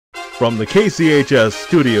From the KCHS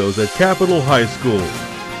studios at Capitol High School,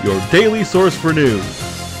 your daily source for news,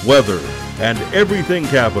 weather, and everything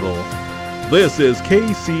Capitol. This is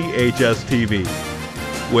KCHS TV,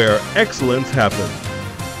 where excellence happens.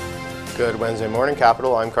 Good Wednesday morning,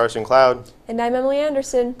 Capitol. I'm Carson Cloud. And I'm Emmalee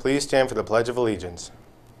Anderson. Please stand for the Pledge of Allegiance.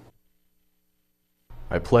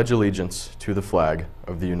 I pledge allegiance to the flag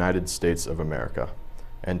of the United States of America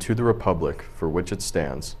and to the republic for which it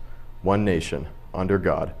stands, one nation, under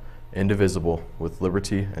God, indivisible, with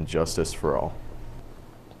liberty and justice for all.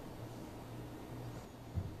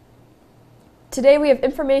 Today we have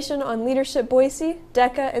information on Leadership Boise,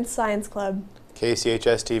 DECA, and Science Club.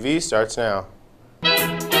 KCHS TV starts now.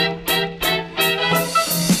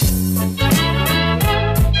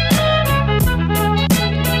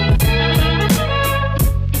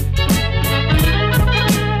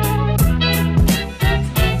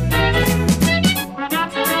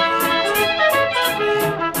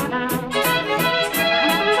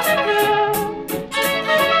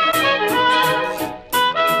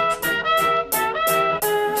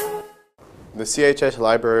 The CHS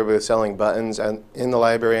Library will be selling buttons in the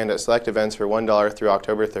library and at select events for $1 through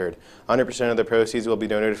October 3rd. 100% of the proceeds will be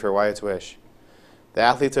donated for Wyatt's Wish. The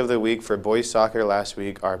athletes of the week for boys soccer last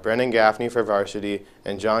week are Brennan Gaffney for varsity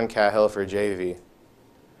and John Cahill for JV.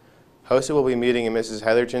 HOSA will be meeting in Mrs.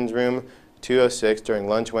 Heatherton's room 206 during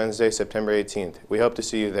lunch Wednesday, September 18th. We hope to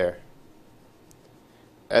see you there.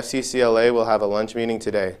 FCCLA will have a lunch meeting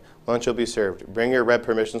today. Lunch will be served. Bring your red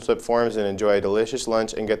permission slip forms and enjoy a delicious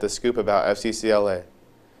lunch and get the scoop about FCCLA.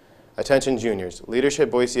 Attention juniors. Leadership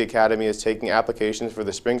Boise Academy is taking applications for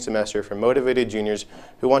the spring semester for motivated juniors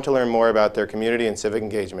who want to learn more about their community and civic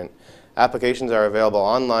engagement. Applications are available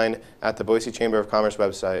online at the Boise Chamber of Commerce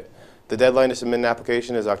website. The deadline to submit an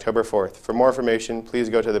application is October 4th. For more information, please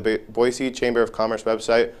go to the Boise Chamber of Commerce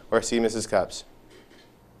website or see Mrs. Cups.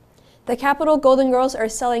 The Capitol Golden Girls are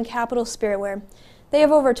selling Capitol Spiritwear. They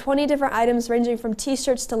have over 20 different items ranging from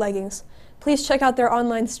t-shirts to leggings. Please check out their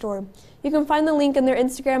online store. You can find the link in their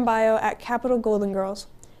Instagram bio at Capitol Golden Girls.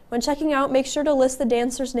 When checking out, make sure to list the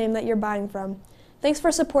dancer's name that you're buying from. Thanks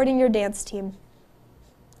for supporting your dance team.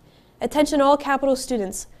 Attention all Capitol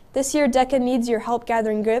students. This year DECA needs your help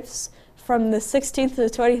gathering gifts from the 16th to the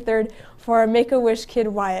 23rd for our Make-A-Wish kid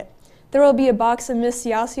Wyatt. There will be a box in Miss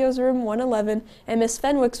Yasio's room 111 and Miss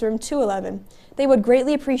Fenwick's room 211. They would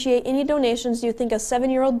greatly appreciate any donations you think a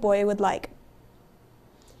 7-year-old boy would like.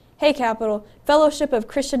 Hey Capitol, Fellowship of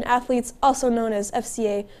Christian Athletes, also known as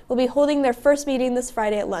FCA, will be holding their first meeting this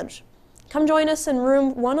Friday at lunch. Come join us in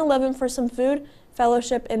room 111 for some food,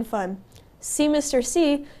 fellowship, and fun. See Mr.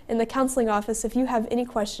 C in the counseling office if you have any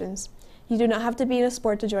questions. You do not have to be in a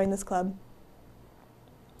sport to join this club.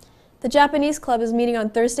 The Japanese Club is meeting on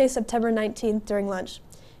Thursday, September 19th during lunch.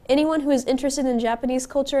 Anyone who is interested in Japanese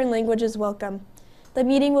culture and language is welcome. The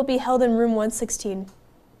meeting will be held in room 116.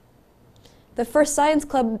 The first Science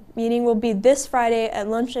Club meeting will be this Friday at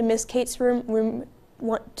lunch in Miss Kate's room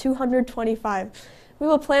 225. We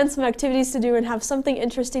will plan some activities to do and have something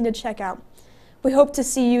interesting to check out. We hope to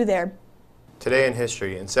see you there. Today in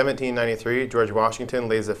history, in 1793, George Washington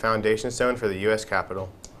lays the foundation stone for the U.S.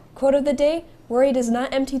 Capitol. Quote of the day, worry does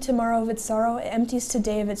not empty tomorrow of its sorrow, it empties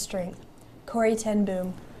today of its strength. Corey Ten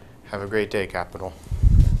Boom. Have a great day, Capitol.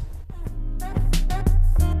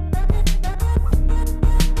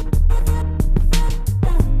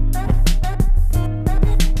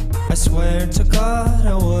 I swear to God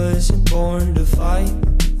I wasn't born to fight.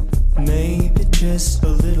 Maybe just a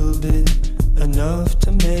little bit, enough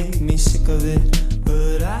to make me sick of it.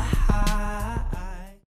 But I